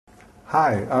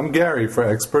Hi, I'm Gary for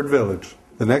Expert Village.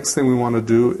 The next thing we want to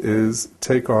do is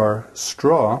take our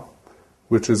straw,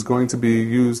 which is going to be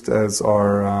used as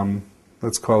our,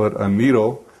 let's call it a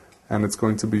needle, and it's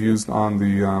going to be used on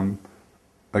the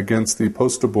against the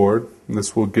poster board. And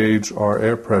this will gauge our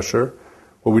air pressure.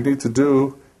 What we need to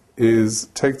do is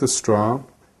take the straw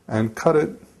and cut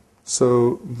it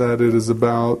so that it is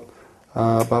about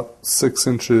 6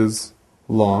 inches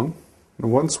long.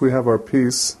 And once we have our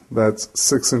piece that's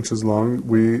 6 inches long,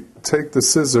 we take the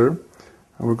scissor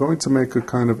and we're going to make a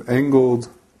kind of angled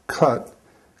cut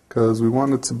because we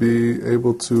want it to be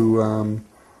able to,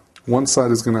 one side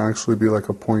is going to actually be like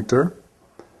a pointer,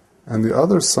 and the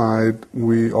other side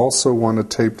we also want to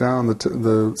tape down,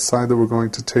 the side that we're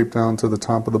going to tape down to the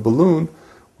top of the balloon,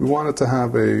 we want it to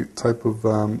have a type of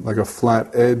like a flat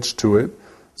edge to it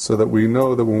so that we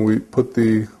know that when we put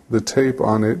the tape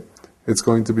on it, it's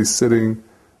going to be sitting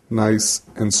nice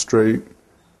and straight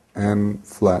and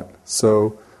flat.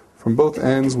 So from both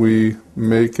ends we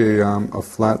make a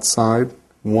flat side.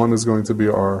 One is going to be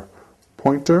our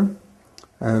pointer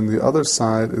and the other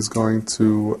side is going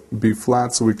to be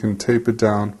flat so we can tape it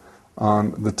down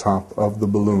on the top of the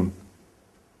balloon.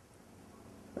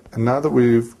 And now that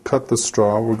we've cut the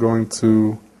straw, we're going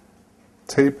to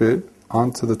tape it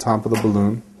onto the top of the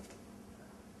balloon.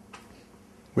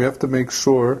 We have to make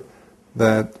sure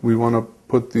that we want to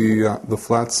put the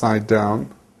flat side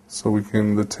down so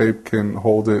the tape can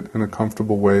hold it in a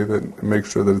comfortable way, that make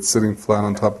sure that it's sitting flat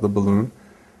on top of the balloon.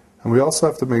 And we also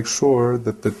have to make sure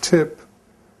that the tip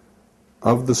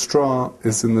of the straw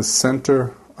is in the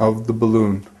center of the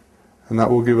balloon, and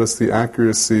that will give us the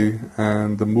accuracy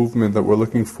and the movement that we're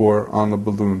looking for on the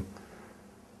balloon.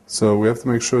 So we have to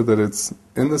make sure that it's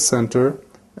in the center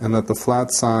and that the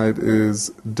flat side is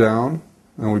down,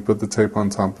 and we put the tape on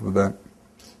top of that.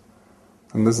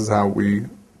 And this is how we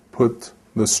put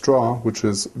the straw, which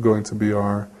is going to be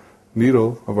our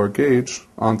needle of our gauge,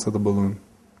 onto the balloon.